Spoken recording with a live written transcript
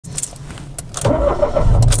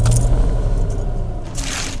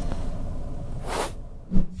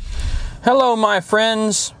Hello, my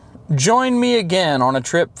friends. Join me again on a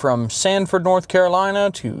trip from Sanford, North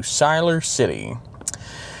Carolina to Siler City,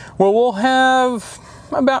 where we'll have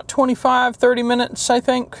about 25-30 minutes, I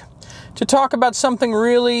think, to talk about something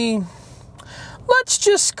really, let's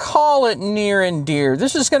just call it near and dear.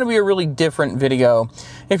 This is going to be a really different video.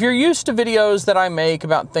 If you're used to videos that I make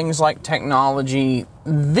about things like technology,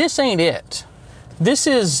 this ain't it. This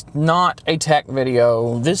is not a tech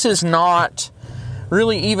video. This is not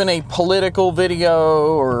really even a political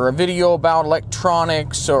video or a video about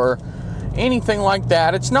electronics or anything like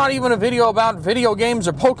that. It's not even a video about video games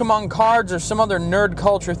or Pokemon cards or some other nerd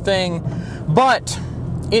culture thing, but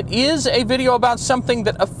it is a video about something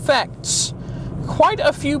that affects quite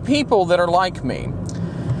a few people that are like me.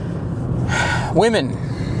 Women,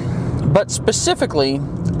 but specifically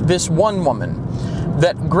this one woman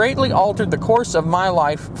that greatly altered the course of my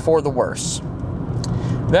life for the worse.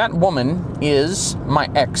 That woman is my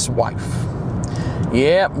ex-wife.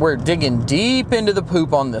 Yeah, we're digging deep into the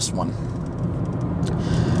poop on this one.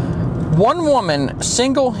 One woman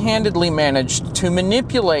single-handedly managed to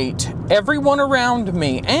manipulate everyone around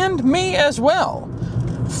me, and me as well,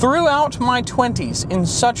 throughout my 20s in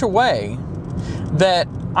such a way that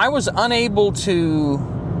I was unable to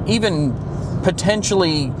even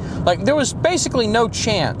potentially, like, there was basically no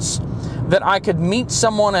chance that I could meet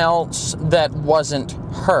someone else that wasn't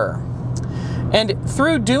her. And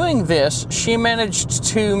through doing this, she managed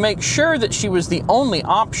to make sure that she was the only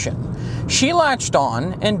option. She latched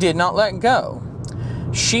on and did not let go.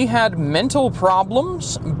 She had mental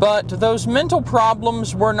problems, but those mental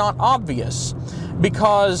problems were not obvious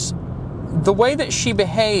because the way that she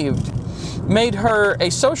behaved made her a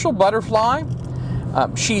social butterfly.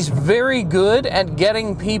 She's very good at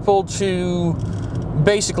getting people to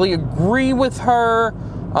basically agree with her,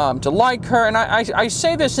 to like her. And I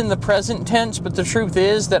say this in the present tense, but the truth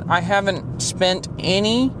is that I haven't spent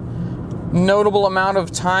any notable amount of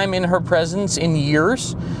time in her presence in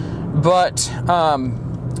years. But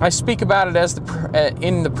I speak about it as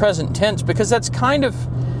in the present tense because that's kind of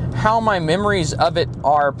how my memories of it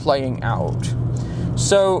are playing out.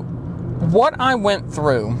 So what I went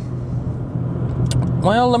through,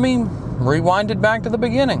 well, let me rewind it back to the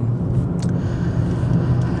beginning.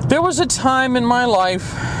 There was a time in my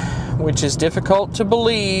life, which is difficult to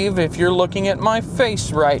believe if you're looking at my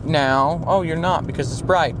face right now. Oh, you're not, because it's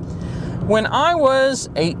bright. When I was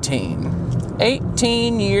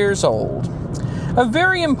 18 years old. A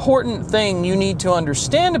very important thing you need to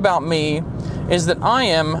understand about me is that I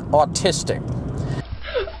am autistic.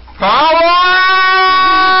 Power!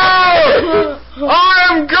 I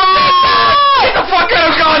am God! Get the fuck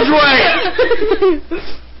out of God's way!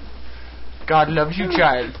 God loves you,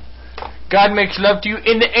 child. God makes love to you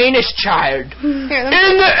in the anus, child. In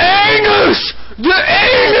the anus! The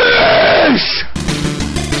anus!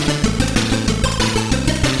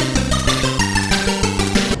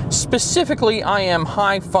 Specifically, I am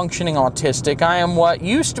high-functioning autistic. I am what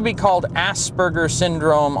used to be called Asperger's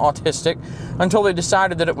syndrome autistic until they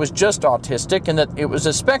decided that it was just autistic and that it was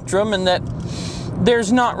a spectrum and that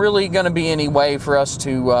there's not really going to be any way for us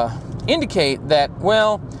to indicate that,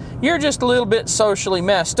 well, you're just a little bit socially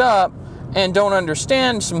messed up and don't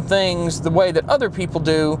understand some things the way that other people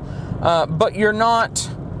do, but you're not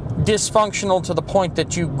dysfunctional to the point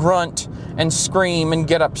that you grunt and scream and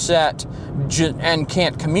get upset and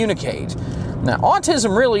can't communicate. Now,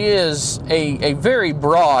 autism really is a very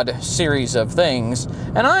broad series of things,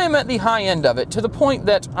 and I am at the high end of it, to the point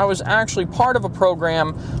that I was actually part of a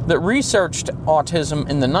program that researched autism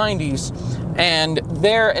in the 90s, and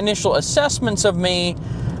their initial assessments of me,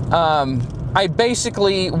 I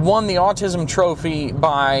basically won the autism trophy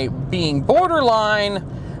by being borderline.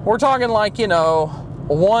 We're talking like, you know,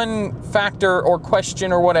 one factor or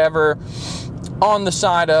question or whatever on the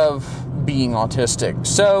side of being autistic.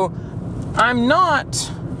 So I'm not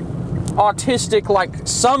autistic like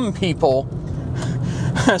some people.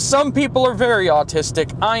 Some people are very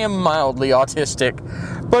autistic. I am mildly autistic.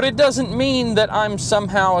 But it doesn't mean that I'm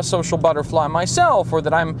somehow a social butterfly myself or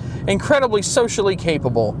that I'm incredibly socially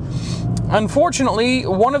capable. Unfortunately,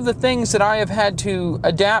 one of the things that I have had to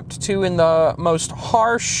adapt to in the most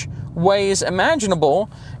harsh ways imaginable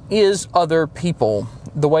is other people.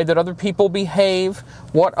 The way that other people behave,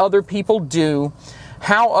 what other people do,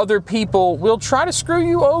 how other people will try to screw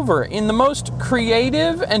you over in the most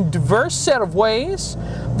creative and diverse set of ways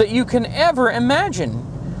that you can ever imagine.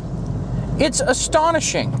 It's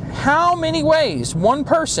astonishing how many ways one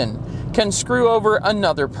person can screw over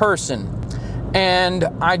another person. And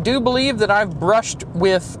I do believe that I've brushed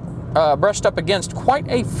up against quite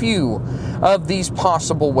a few of these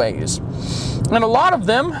possible ways. And a lot of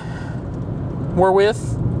them were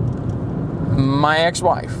with my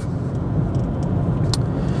ex-wife.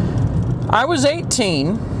 I was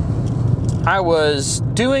 18. I was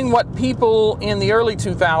doing what people in the early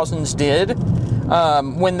 2000s did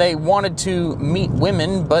when they wanted to meet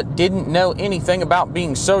women but didn't know anything about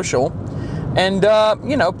being social. And,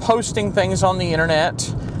 you know, posting things on the internet,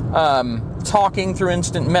 talking through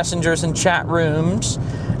instant messengers and chat rooms.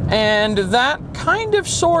 And that kind of,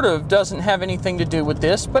 sort of, doesn't have anything to do with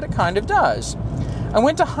this, but it kind of does. I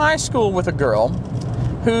went to high school with a girl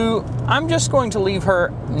who, I'm just going to leave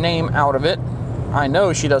her name out of it. I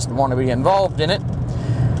know she doesn't want to be involved in it.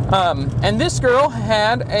 And this girl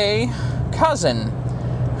had a cousin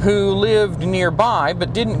who lived nearby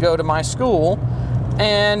but didn't go to my school.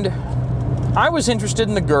 And I was interested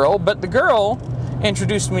in the girl, but the girl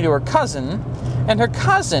introduced me to her cousin, and her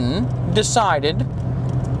cousin decided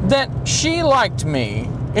that she liked me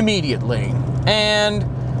immediately, and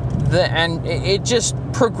it just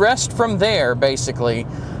progressed from there, basically.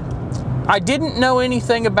 I didn't know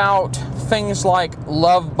anything about things like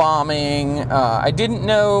love bombing. I didn't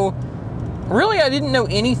know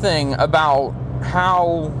anything about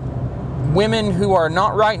how women who are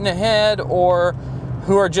not right in the head or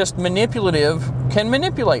who are just manipulative can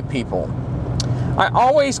manipulate people. I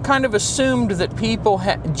always kind of assumed that people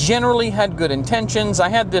generally had good intentions. I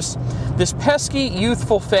had this pesky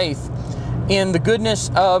youthful faith in the goodness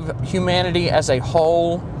of humanity as a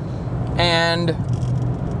whole, and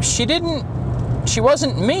she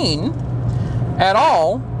wasn't mean at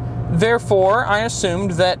all. Therefore, I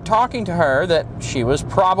assumed that talking to her that she was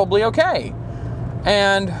probably okay.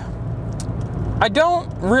 And I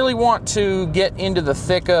don't really want to get into the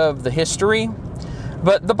thick of the history,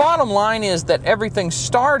 but the bottom line is that everything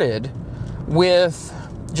started with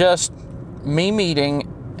just me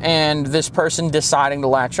meeting and this person deciding to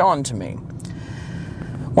latch on to me.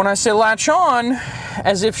 When I say latch on,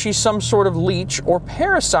 as if she's some sort of leech or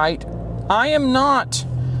parasite, I am not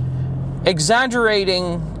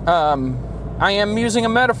exaggerating. I am using a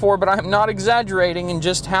metaphor, but I am not exaggerating in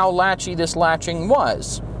just how latchy this latching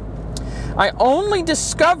was. I only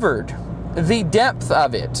discovered the depth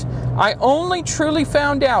of it. I only truly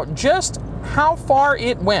found out just how far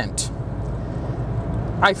it went.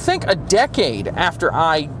 I think a decade after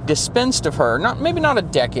I dispensed of her, maybe not a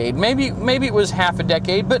decade, maybe it was half a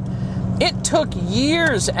decade, but it took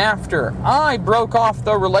years after I broke off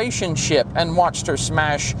the relationship and watched her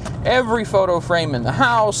smash every photo frame in the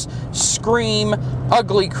house, scream,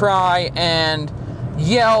 ugly cry, and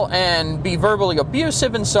yell and be verbally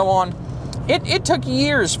abusive and so on. It took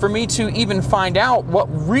years for me to even find out what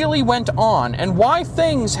really went on and why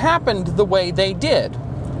things happened the way they did.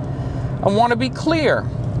 I want to be clear.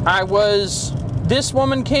 This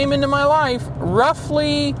woman came into my life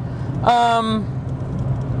roughly, I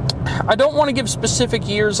don't want to give specific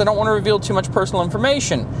years, I don't want to reveal too much personal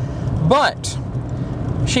information, but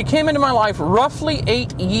she came into my life roughly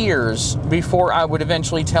 8 years before I would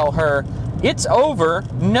eventually tell her, it's over.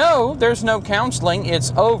 No, there's no counseling.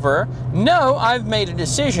 It's over. No, I've made a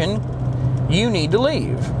decision. You need to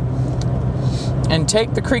leave. And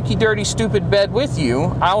take the creaky, dirty, stupid bed with you.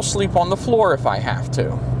 I'll sleep on the floor if I have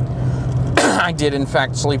to. I did, in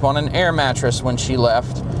fact, sleep on an air mattress when she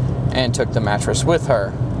left and took the mattress with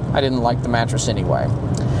her. I didn't like the mattress anyway.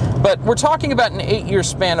 But we're talking about an 8-year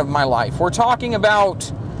span of my life. We're talking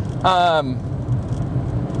about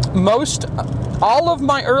all of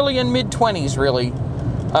my early and mid-20s, really,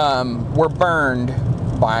 were burned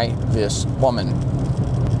by this woman.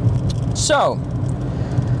 So,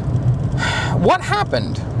 what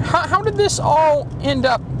happened? How did this all end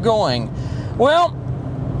up going? Well,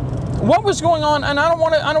 what was going on, and I don't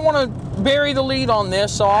want to bury the lead on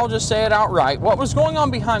this, so I'll just say it outright. What was going on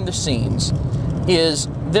behind the scenes is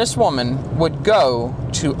this woman would go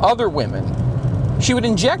to other women. She would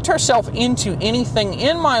inject herself into anything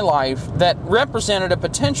in my life that represented a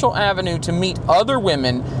potential avenue to meet other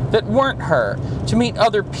women that weren't her, to meet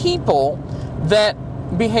other people that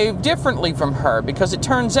behaved differently from her, because it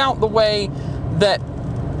turns out the way that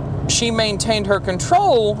she maintained her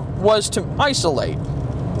control was to isolate.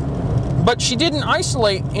 But she didn't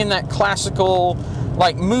isolate in that classical,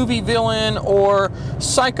 like, movie villain or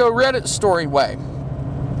psycho Reddit story way.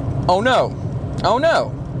 Oh no. Oh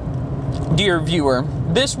no. Dear viewer,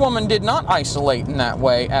 this woman did not isolate in that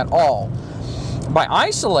way at all. By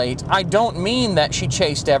isolate, I don't mean that she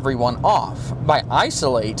chased everyone off. By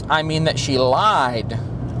isolate, I mean that she lied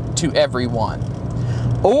to everyone,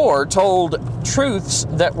 or told truths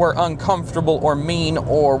that were uncomfortable or mean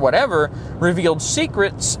or whatever, revealed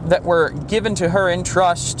secrets that were given to her in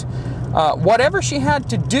trust, whatever she had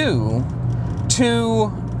to do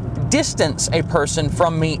to distance a person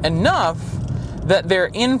from me enough that their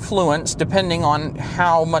influence, depending on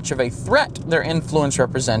how much of a threat their influence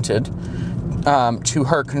represented to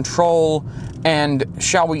her control and,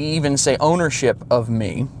 shall we even say, ownership of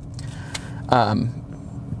me,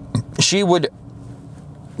 she would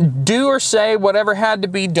do or say whatever had to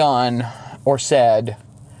be done or said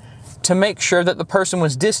to make sure that the person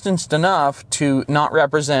was distanced enough to not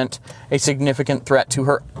represent a significant threat to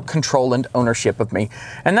her control and ownership of me.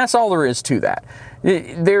 And that's all there is to that.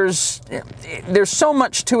 There's so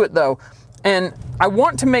much to it, though, and I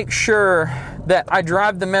want to make sure that I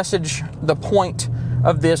drive the message, the point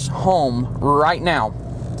of this home right now.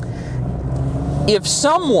 If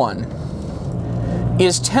someone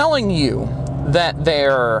is telling you that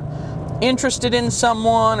they're interested in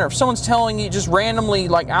someone, or if someone's telling you just randomly,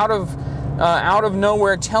 like out of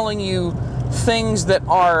nowhere, telling you things that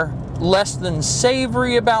are less than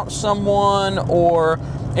savory about someone, or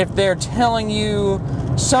if they're telling you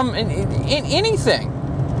anything,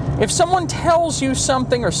 if someone tells you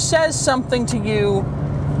something or says something to you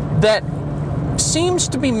that seems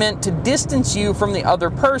to be meant to distance you from the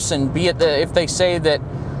other person, be it if they say that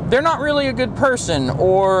they're not really a good person,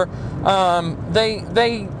 or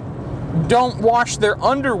they don't wash their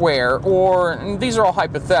underwear, or, and these are all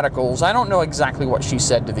hypotheticals. I don't know exactly what she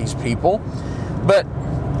said to these people, but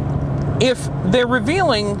if they're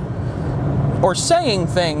revealing or saying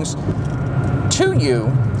things to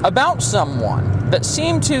you about someone that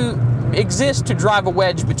seem to exist to drive a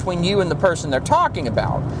wedge between you and the person they're talking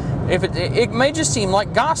about, if it may just seem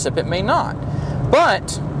like gossip, it may not,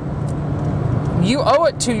 but you owe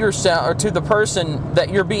it to yourself, or to the person that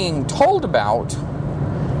you're being told about,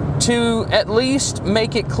 to at least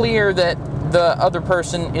make it clear that the other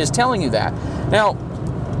person is telling you that. Now,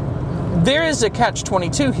 there is a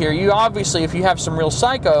catch-22 here. You obviously, if you have some real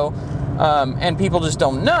psycho, and people just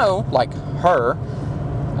don't know, like her,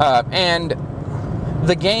 and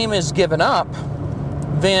the game is given up,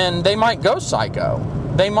 then they might go psycho.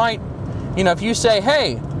 They might, if you say,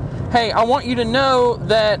 hey, I want you to know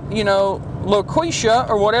that, LaQuisha,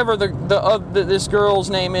 or whatever this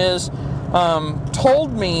girl's name is,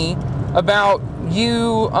 told me about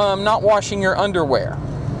you not washing your underwear.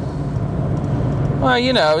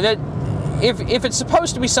 Well, that if it's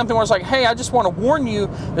supposed to be something where it's like, hey, I just want to warn you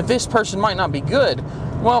that this person might not be good.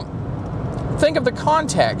 Well, think of the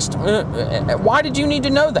context. Why did you need to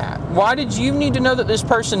know that? Why did you need to know that this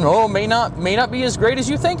person, may not be as great as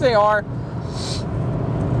you think they are?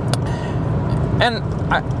 And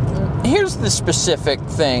here's the specific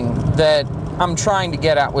thing that I'm trying to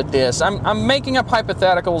get at with this. I'm making up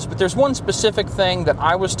hypotheticals, but there's one specific thing that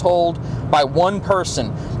I was told by one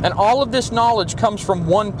person, and all of this knowledge comes from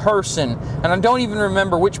one person, and I don't even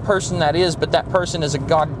remember which person that is, but that person is a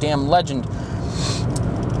goddamn legend.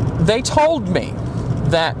 They told me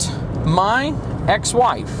that my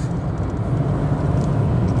ex-wife,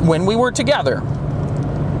 when we were together,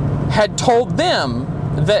 had told them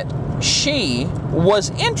that she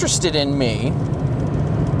was interested in me,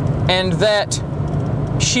 and that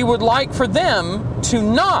she would like for them to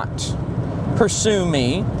not pursue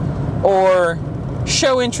me or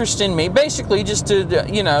show interest in me. Basically, just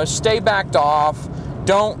to, stay backed off,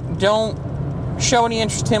 don't show any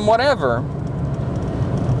interest in whatever,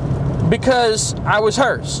 because I was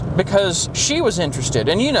hers, because she was interested.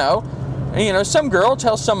 And some girl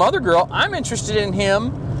tells some other girl, I'm interested in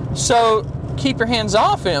him, so keep your hands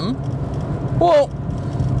off him. Well,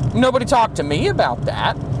 nobody talked to me about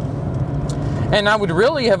that. And I would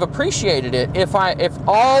really have appreciated it if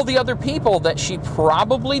all the other people that she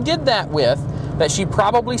probably did that with, that she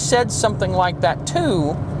probably said something like that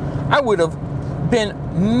to, I would have been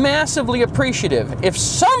massively appreciative if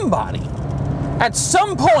somebody, at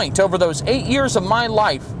some point over those 8 years of my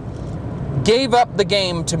life, gave up the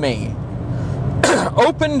game to me,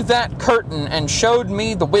 opened that curtain and showed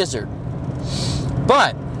me the wizard.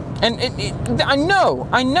 But, I know,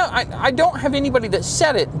 I don't have anybody that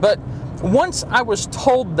said it, but once I was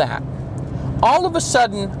told that, all of a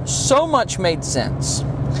sudden, so much made sense.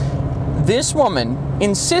 This woman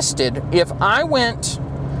insisted if I worked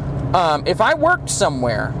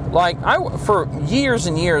somewhere, for years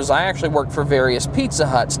and years, I actually worked for various Pizza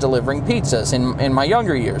Huts delivering pizzas in my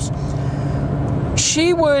younger years.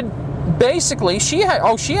 She would basically, she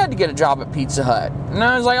had to get a job at Pizza Hut. And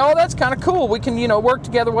I was like, oh, that's kind of cool. We can, work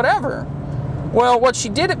together, whatever. Well, what she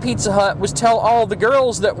did at Pizza Hut was tell all the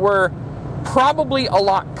girls that were probably a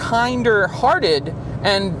lot kinder hearted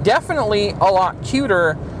and definitely a lot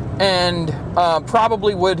cuter and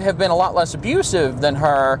probably would have been a lot less abusive than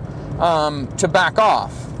her to back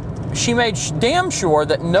off. She made damn sure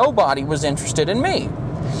that nobody was interested in me.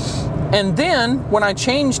 And then when I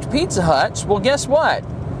changed Pizza Huts, well, guess what?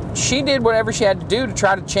 She did whatever she had to do to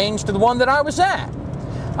try to change to the one that I was at.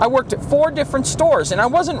 I worked at 4 different stores, and I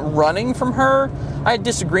wasn't running from her. I had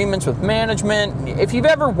disagreements with management. If you've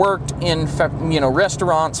ever worked in,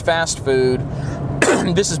 restaurants, fast food,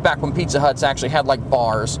 this is back when Pizza Huts actually had like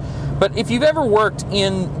bars. But if you've ever worked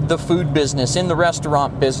in the food business, in the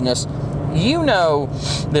restaurant business, you know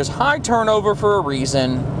there's high turnover for a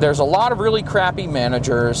reason. There's a lot of really crappy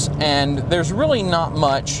managers, and there's really not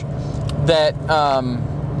much that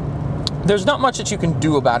you can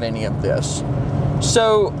do about any of this.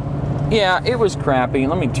 So, yeah, it was crappy.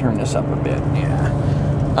 Let me turn this up a bit.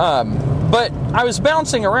 Yeah. But I was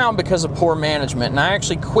bouncing around because of poor management, and I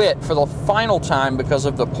actually quit for the final time because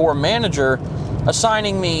of the poor manager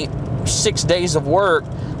assigning me 6 days of work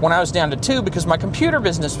when I was down to 2 because my computer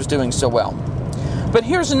business was doing so well. But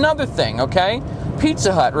here's another thing, okay?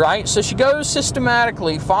 Pizza Hut, right? So she goes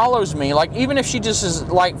systematically, follows me, like even if she just is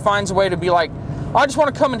like finds a way to be like, I just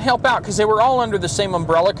want to come and help out, because they were all under the same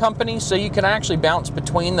umbrella company, so you can actually bounce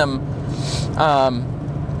between them.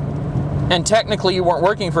 And technically you weren't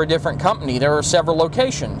working for a different company. There were several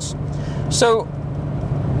locations. So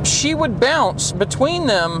she would bounce between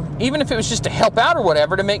them, even if it was just to help out or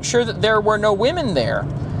whatever, to make sure that there were no women there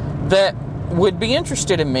that would be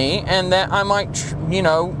interested in me and that I might,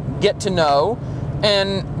 get to know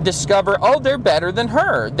and discover, oh, they're better than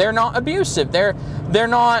her. They're not abusive. They're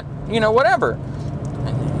not, whatever.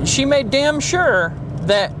 She made damn sure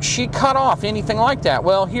that she cut off anything like that.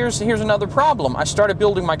 Well, here's another problem. I started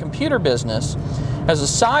building my computer business as a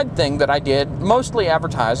side thing that I did, mostly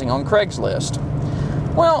advertising on Craigslist.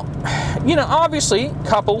 Well, obviously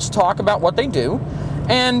couples talk about what they do,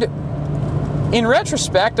 and in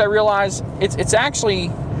retrospect, I realize it's actually,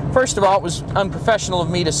 first of all, it was unprofessional of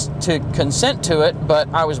me to consent to it, but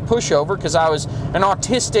I was a pushover because I was an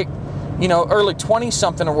autistic, early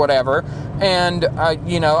 20-something or whatever, and I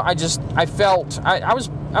felt I was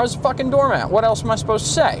a fucking doormat. What else am I supposed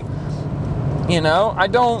to say? I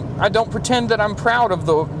don't pretend that I'm proud of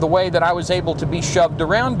the way that I was able to be shoved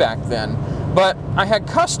around back then, but I had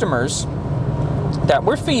customers that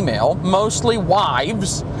were female, mostly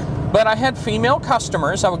wives, but I had female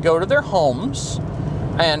customers. I would go to their homes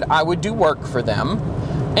and I would do work for them,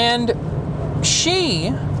 and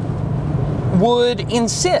she would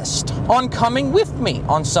insist on coming with me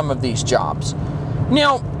on some of these jobs.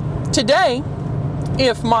 Now, today,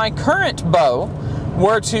 if my current beau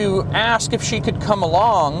were to ask if she could come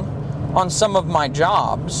along on some of my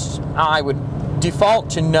jobs, I would default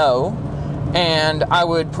to no, and I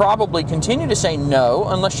would probably continue to say no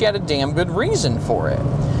unless she had a damn good reason for it.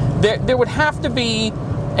 There would have to be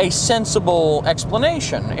a sensible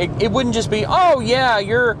explanation. It wouldn't just be, oh yeah,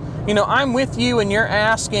 I'm with you and you're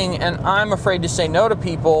asking and I'm afraid to say no to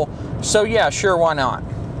people, so yeah, sure, why not?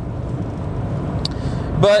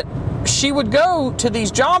 But she would go to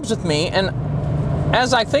these jobs with me, and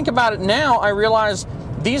as I think about it now, I realize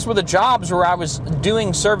these were the jobs where I was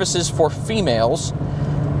doing services for females.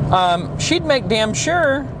 She'd make damn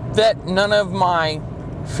sure that none of my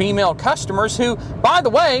female customers, who, by the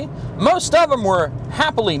way, most of them were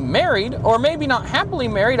happily married, or maybe not happily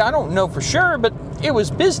married, I don't know for sure, but it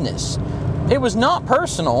was business. It was not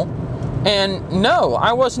personal, and no,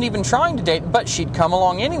 I wasn't even trying to date, but she'd come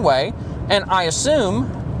along anyway, and I assume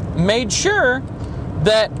made sure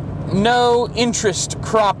that no interest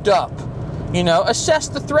cropped up,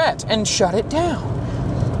 assessed the threat and shut it down.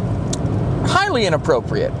 Highly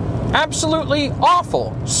inappropriate. Absolutely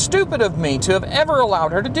awful. Stupid of me to have ever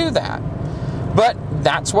allowed her to do that. But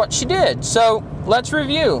that's what she did. So let's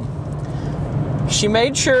review. She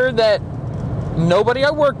made sure that nobody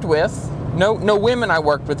I worked with, no women I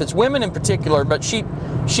worked with, it's women in particular, but she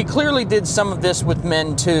clearly did some of this with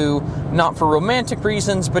men too, not for romantic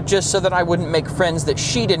reasons, but just so that I wouldn't make friends that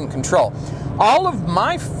she didn't control. All of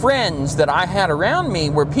my friends that I had around me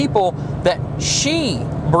were people that she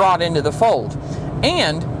brought into the fold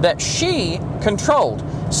and that she controlled.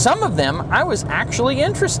 Some of them I was actually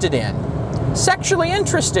interested in, sexually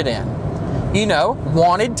interested in,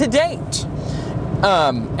 wanted to date.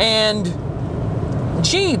 And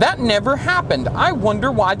gee, that never happened. I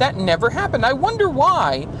wonder why that never happened. I wonder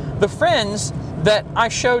why the friends that I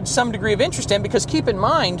showed some degree of interest in, because keep in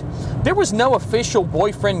mind, there was no official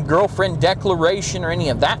boyfriend-girlfriend declaration or any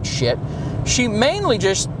of that shit. She mainly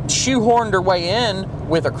just shoehorned her way in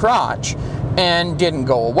with a crotch and didn't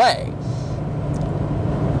go away.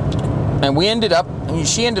 And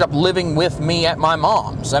she ended up living with me at my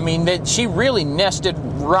mom's. I mean, she really nested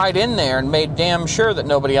right in there and made damn sure that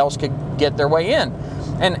nobody else could get their way in.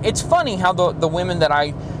 And it's funny how the women that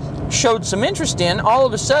I showed some interest in, all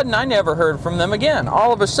of a sudden I never heard from them again.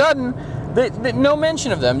 All of a sudden, no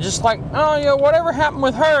mention of them. Just like, oh, you know, whatever happened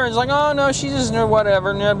with her? It's like, oh, no, she just knew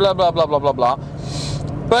whatever, blah, blah, blah, blah, blah, blah.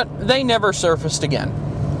 But they never surfaced again.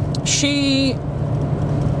 She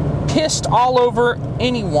pissed all over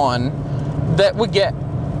anyone that would get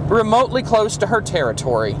remotely close to her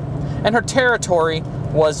territory. And her territory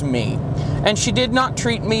was me. And she did not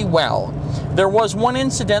treat me well. There was one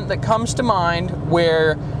incident that comes to mind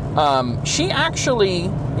where she actually,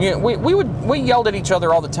 you know, we yelled at each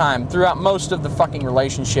other all the time throughout most of the fucking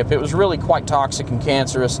relationship. It was really quite toxic and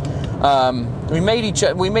cancerous. We made each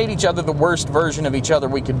other the worst version of each other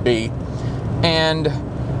we could be. And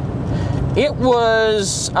it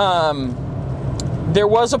was, there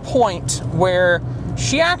was a point where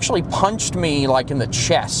she actually punched me like in the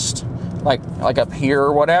chest, like up here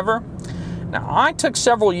or whatever. Now, I took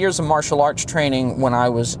several years of martial arts training when I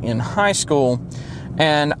was in high school,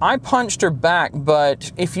 and I punched her back,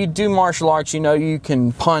 but if you do martial arts, you know you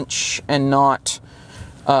can punch and not,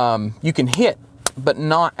 you can hit, but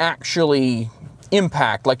not actually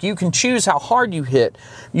impact. Like, you can choose how hard you hit.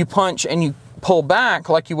 You punch and you pull back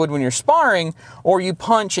like you would when you're sparring, or you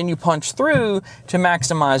punch and you punch through to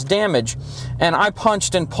maximize damage. And I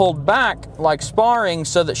punched and pulled back like sparring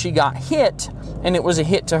so that she got hit, and it was a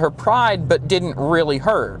hit to her pride but didn't really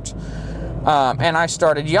hurt. And I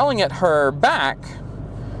started yelling at her back,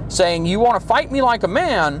 saying, you want to fight me like a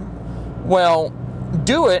man? Well,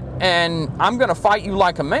 do it, and I'm going to fight you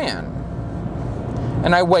like a man.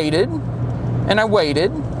 And I waited, and I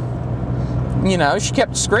waited. You know, she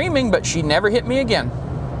kept screaming, but she never hit me again.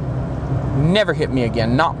 Never hit me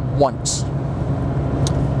again, not once.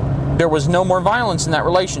 There was no more violence in that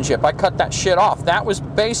relationship. I cut that shit off. That was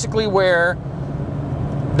basically where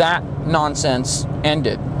that nonsense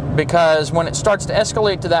ended. Because when it starts to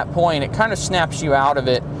escalate to that point, it kind of snaps you out of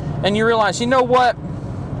it. And you realize, you know what?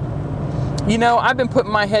 You know, I've been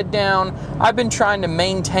putting my head down. I've been trying to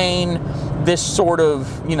maintain this sort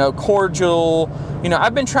of, you know, cordial, you know,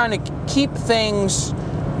 I've been trying to keep things,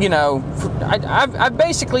 you know, I've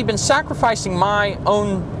basically been sacrificing my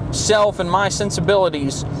own self and my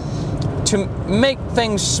sensibilities to make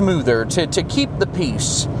things smoother, to keep the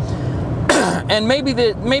peace. And maybe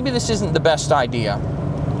this isn't the best idea.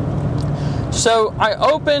 So I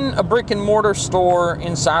open a brick and mortar store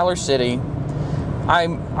in Siler City.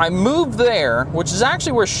 I moved there, which is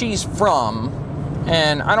actually where she's from.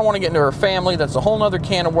 And I don't want to get into her family. That's a whole nother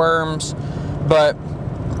can of worms. But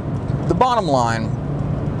the bottom line,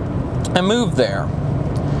 I moved there,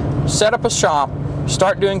 set up a shop,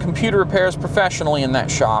 start doing computer repairs professionally in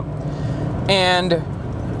that shop. And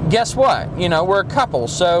guess what? You know, we're a couple.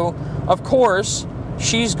 So, of course,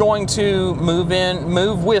 she's going to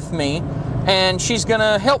move with me. And she's going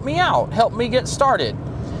to help me out, help me get started.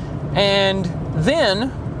 And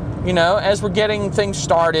then, you know, as we're getting things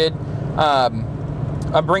started,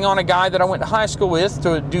 I bring on a guy that I went to high school with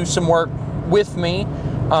to do some work with me.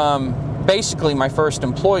 Basically my first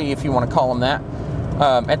employee, if you want to call him that.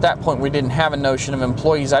 At that point, we didn't have a notion of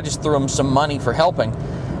employees. I just threw him some money for helping.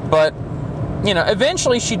 But, you know,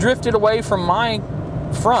 eventually she drifted away from my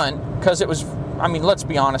front because it was, I mean, let's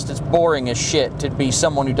be honest, it's boring as shit to be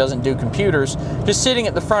someone who doesn't do computers, just sitting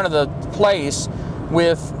at the front of the place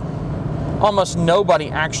with almost nobody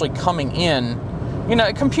actually coming in. You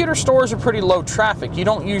know, computer stores are pretty low traffic. You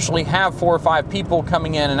don't usually have 4 or 5 people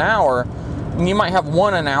coming in an hour, and you might have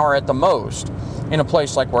 1 an hour at the most in a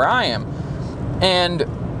place like where I am. And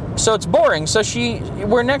so it's boring. So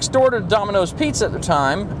we're next door to Domino's Pizza at the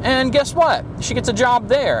time, and guess what? She gets a job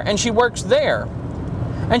there, and she works there.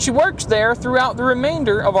 And she works there throughout the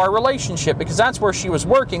remainder of our relationship, because that's where she was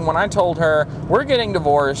working when I told her, we're getting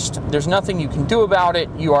divorced, there's nothing you can do about it,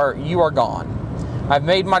 you are gone. I've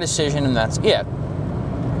made my decision and that's it.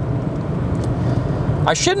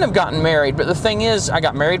 I shouldn't have gotten married, but the thing is, I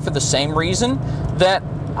got married for the same reason that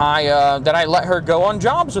I let her go on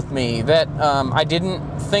jobs with me, that I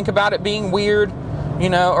didn't think about it being weird, you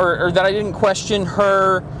know, or that I didn't question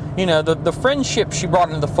her, you know, the friendship she brought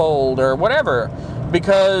into the fold or whatever,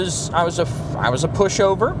 because I was a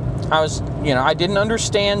pushover. I didn't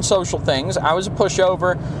understand social things. I was a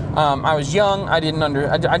pushover. I was young.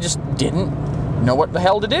 I just didn't know what the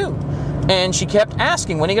hell to do. And she kept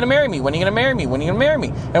asking, when are you going to marry me? When are you going to marry me? When are you going to marry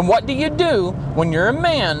me? And what do you do when you're a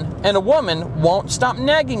man and a woman won't stop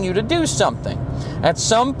nagging you to do something? At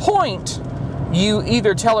some point, you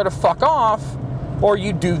either tell her to fuck off or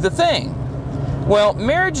you do the thing. Well,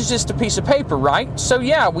 marriage is just a piece of paper, right? So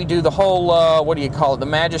yeah, we do the whole, what do you call it, the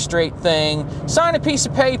magistrate thing. Sign a piece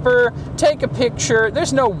of paper, take a picture.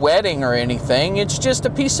 There's no wedding or anything. It's just a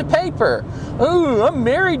piece of paper. Ooh, I'm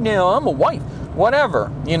married now, I'm a wife.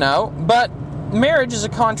 Whatever, you know. But marriage is a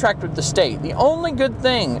contract with the state. The only good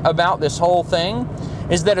thing about this whole thing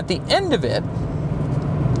is that at the end of it,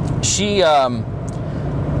 she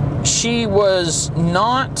was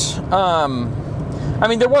not, I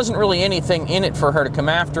mean, there wasn't really anything in it for her to come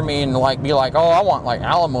after me and like be like, oh, I want like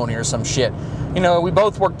alimony or some shit. You know, we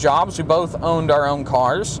both worked jobs, we both owned our own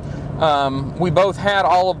cars, we both had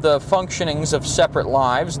all of the functionings of separate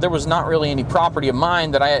lives. There was not really any property of mine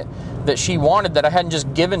that she wanted that I hadn't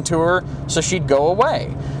just given to her so she'd go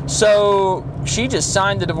away. So she just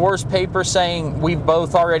signed the divorce paper saying we've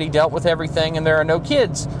both already dealt with everything and there are no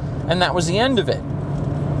kids, and that was the end of it.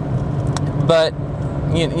 But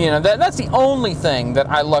you know, that's the only thing that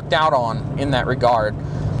I lucked out on in that regard.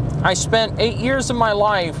 I spent 8 years of my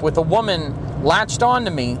life with a woman latched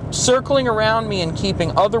onto me, circling around me and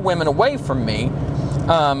keeping other women away from me,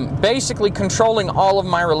 basically controlling all of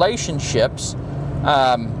my relationships,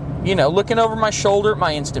 you know, looking over my shoulder at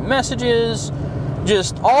my instant messages,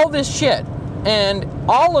 just all this shit. And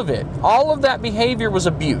all of that behavior was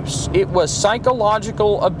abuse. It was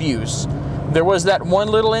psychological abuse. There was that one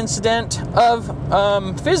little incident of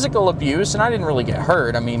physical abuse, and I didn't really get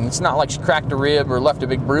hurt. I mean, it's not like she cracked a rib or left a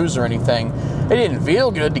big bruise or anything. It didn't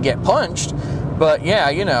feel good to get punched, but yeah,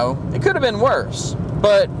 you know, it could have been worse.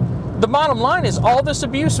 But the bottom line is all this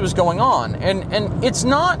abuse was going on, and it's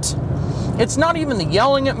not even the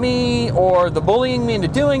yelling at me or the bullying me into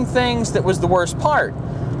doing things that was the worst part.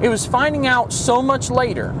 It was finding out so much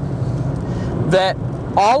later that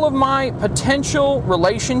all of my potential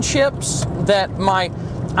relationships, that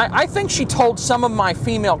I think she told some of my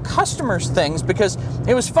female customers things, because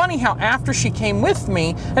it was funny how after she came with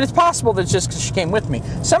me, and it's possible that it's just because she came with me,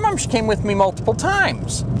 some of them she came with me multiple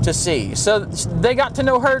times to see, so they got to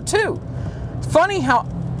know her too. Funny how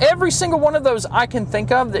every single one of those I can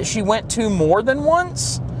think of that she went to more than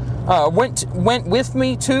once, went with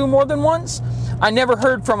me to more than once, I never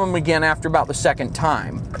heard from them again after about the second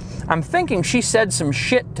time. I'm thinking she said some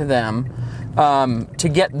shit to them to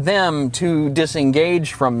get them to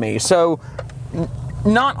disengage from me. So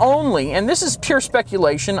not only, and this is pure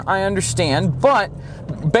speculation, I understand, but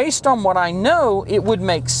based on what I know, it would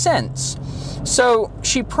make sense. So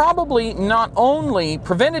she probably not only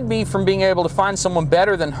prevented me from being able to find someone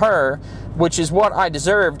better than her, which is what I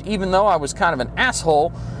deserved, even though I was kind of an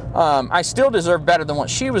asshole, I still deserved better than what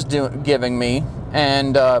she was giving me,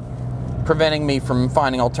 and preventing me from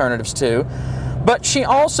finding alternatives too. But she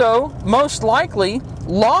also most likely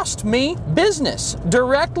lost me business,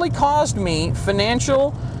 directly caused me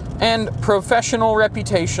financial and professional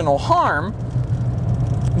reputational harm,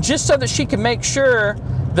 just so that she could make sure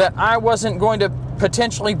that I wasn't going to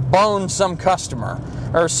potentially bone some customer,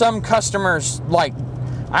 or some customer's, like,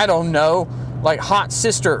 I don't know, like hot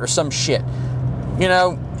sister or some shit. You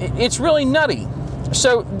know, it's really nutty.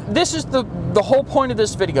 So this is the whole point of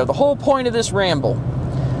this video, the whole point of this ramble,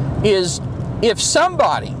 is if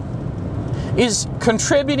somebody is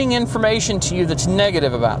contributing information to you that's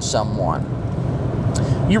negative about someone,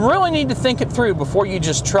 you really need to think it through before you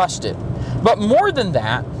just trust it. But more than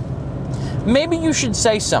that, maybe you should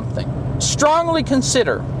say something. Strongly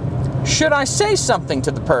consider, should I say something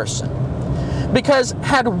to the person? Because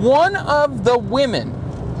had one of the women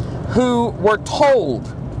who were told,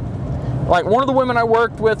 like one of the women I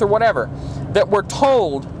worked with or whatever, that were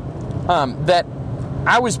told that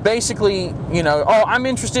I was basically, you know, oh, I'm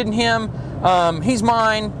interested in him, he's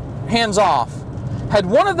mine, hands off. Had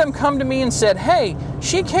one of them come to me and said, hey,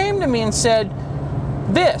 she came to me and said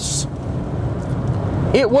this,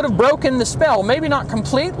 it would have broken the spell. Maybe not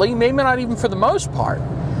completely, maybe not even for the most part,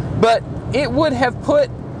 but it would have put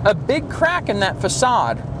a big crack in that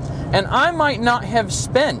facade, and I might not have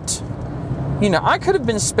spent, you know, I could have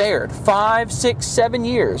been spared 5, 6, 7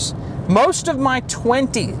 years, most of my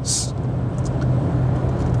 20s.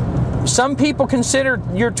 Some people consider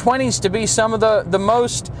your 20s to be some of the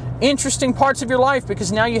most interesting parts of your life,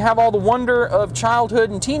 because now you have all the wonder of childhood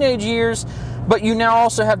and teenage years, but you now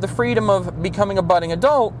also have the freedom of becoming a budding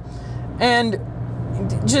adult. And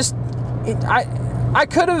just, I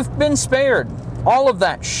could have been spared all of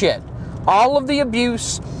that shit, all of the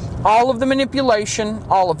abuse, all of the manipulation,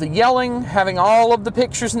 all of the yelling, having all of the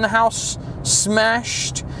pictures in the house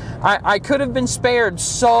smashed. I could have been spared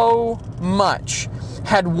so much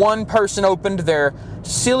had one person opened their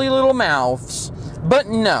silly little mouths. But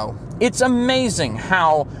no, it's amazing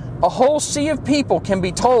how a whole sea of people can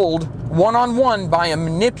be told one-on-one by a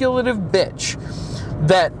manipulative bitch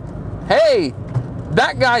that, hey,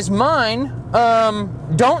 that guy's mine,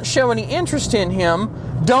 don't show any interest in him,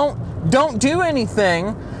 don't do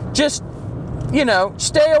anything, just, you know,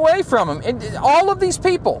 stay away from him. And all of these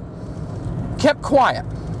people kept quiet.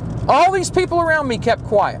 All these people around me kept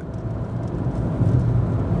quiet.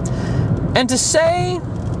 And to say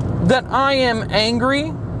that I am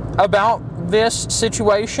angry about this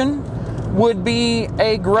situation would be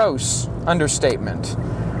a gross understatement.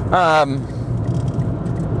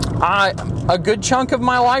 A good chunk of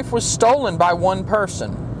my life was stolen by one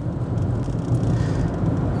person.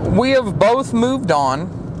 We have both moved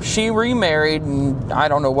on. She remarried, and I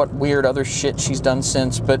don't know what weird other shit she's done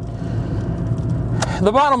since, but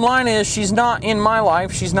the bottom line is she's not in my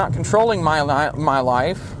life. She's not controlling my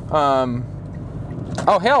life.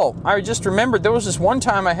 Oh, hell, I just remembered there was this one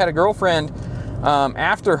time I had a girlfriend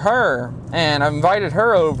after her, and I invited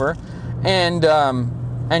her over, and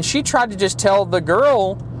she tried to just tell the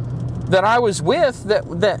girl that I was with that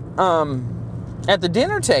at the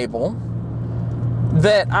dinner table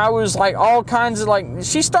that I was like all kinds of like,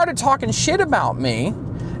 she started talking shit about me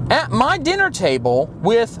at my dinner table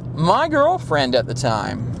with my girlfriend at the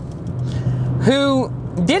time, who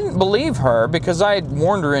didn't believe her because I had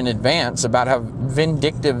warned her in advance about how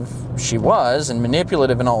vindictive she was and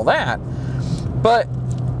manipulative and all that. But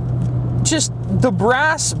just the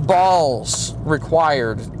brass balls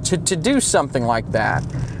required to do something like that.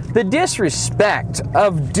 The disrespect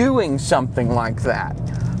of doing something like that.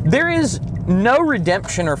 There is no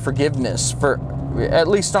redemption or forgiveness for, at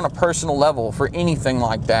least on a personal level, for anything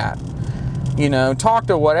like that. You know, talk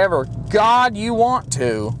to whatever God you want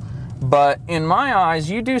to, but in my eyes,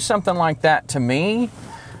 you do something like that to me,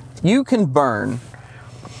 you can burn.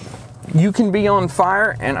 You can be on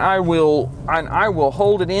fire, and I will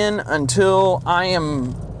hold it in until I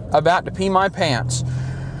am about to pee my pants.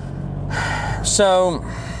 So,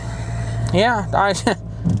 yeah,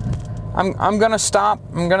 I'm gonna stop.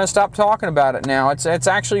 I'm gonna stop talking about it now. It's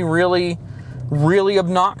actually really, really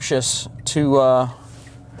obnoxious to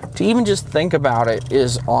even just think about it.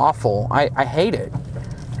 Is awful. I hate it.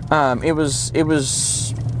 It was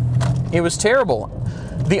terrible.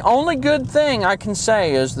 The only good thing I can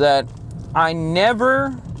say is that I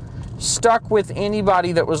never stuck with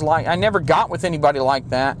anybody that was like, I never got with anybody like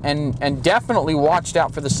that, and definitely watched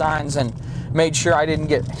out for the signs and made sure I didn't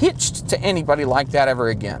get hitched to anybody like that ever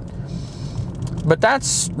again. But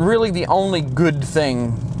that's really the only good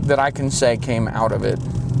thing that I can say came out of it,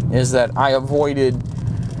 is that I avoided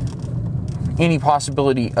any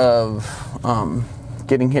possibility of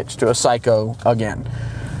getting hitched to a psycho again.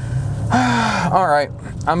 All right,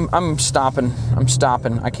 I'm stopping.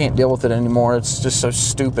 I can't deal with it anymore. It's just so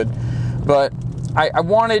stupid. But I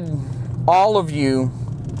wanted all of you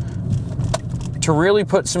to really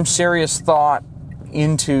put some serious thought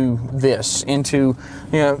into this, into,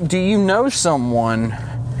 you know, do you know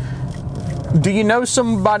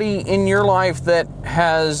somebody in your life that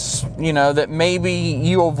has, you know, that maybe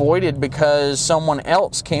you avoided because someone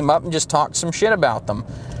else came up and just talked some shit about them?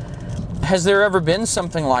 Has there ever been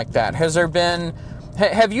something like that?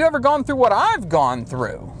 Have you ever gone through what I've gone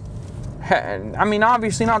through? I mean,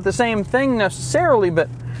 obviously not the same thing necessarily, but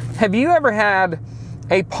have you ever had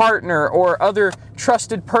a partner or other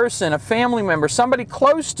trusted person, a family member, somebody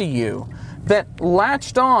close to you that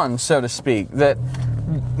latched on, so to speak, that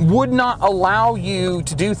would not allow you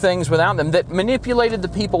to do things without them, that manipulated the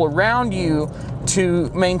people around you to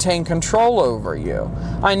maintain control over you?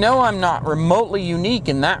 I know I'm not remotely unique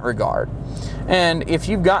in that regard. And if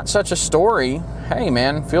you've got such a story, hey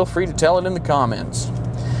man, feel free to tell it in the comments.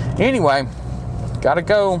 Anyway, gotta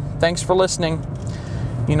go. Thanks for listening.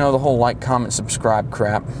 You know, the whole like, comment, subscribe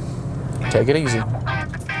crap. Take it easy.